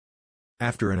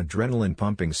After an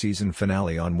adrenaline-pumping season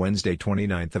finale on Wednesday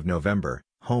 29th of November,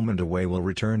 Home and Away will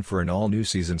return for an all-new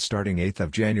season starting 8th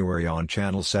of January on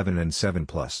Channel 7 and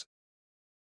 7+.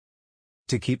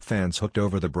 To keep fans hooked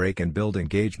over the break and build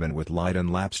engagement with light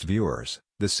and lapsed viewers,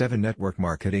 the 7 Network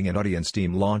marketing and audience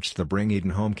team launched the Bring Eden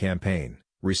Home campaign,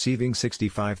 receiving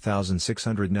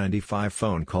 65,695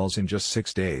 phone calls in just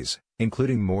 6 days,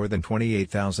 including more than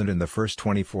 28,000 in the first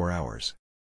 24 hours.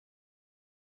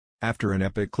 After an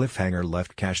epic cliffhanger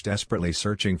left Cash desperately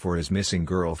searching for his missing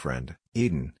girlfriend,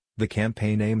 Eden, the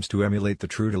campaign aims to emulate the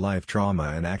true-to-life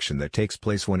drama and action that takes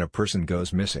place when a person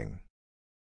goes missing.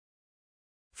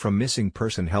 From missing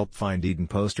person help find Eden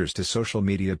posters to social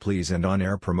media pleas and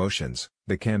on-air promotions,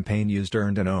 the campaign used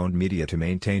earned and owned media to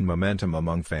maintain momentum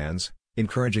among fans,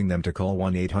 encouraging them to call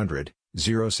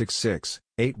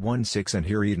 1-800-066-816 and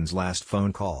hear Eden's last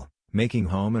phone call, making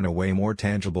Home and Away more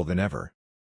tangible than ever.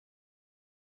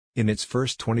 In its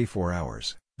first 24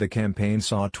 hours, the campaign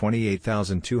saw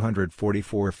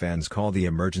 28,244 fans call the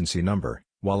emergency number,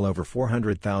 while over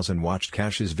 400,000 watched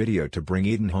Cash's video to bring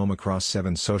Eden home across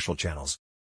 7 social channels.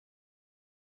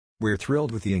 We're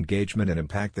thrilled with the engagement and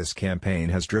impact this campaign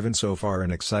has driven so far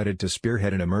and excited to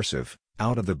spearhead an immersive,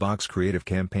 out-of-the-box creative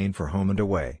campaign for Home and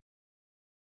Away.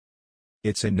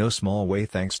 It's in no small way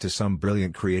thanks to some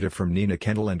brilliant creative from Nina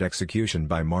Kendall and execution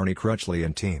by Marnie Crutchley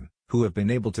and team, who have been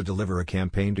able to deliver a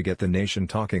campaign to get the nation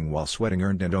talking while sweating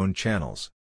earned and owned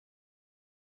channels.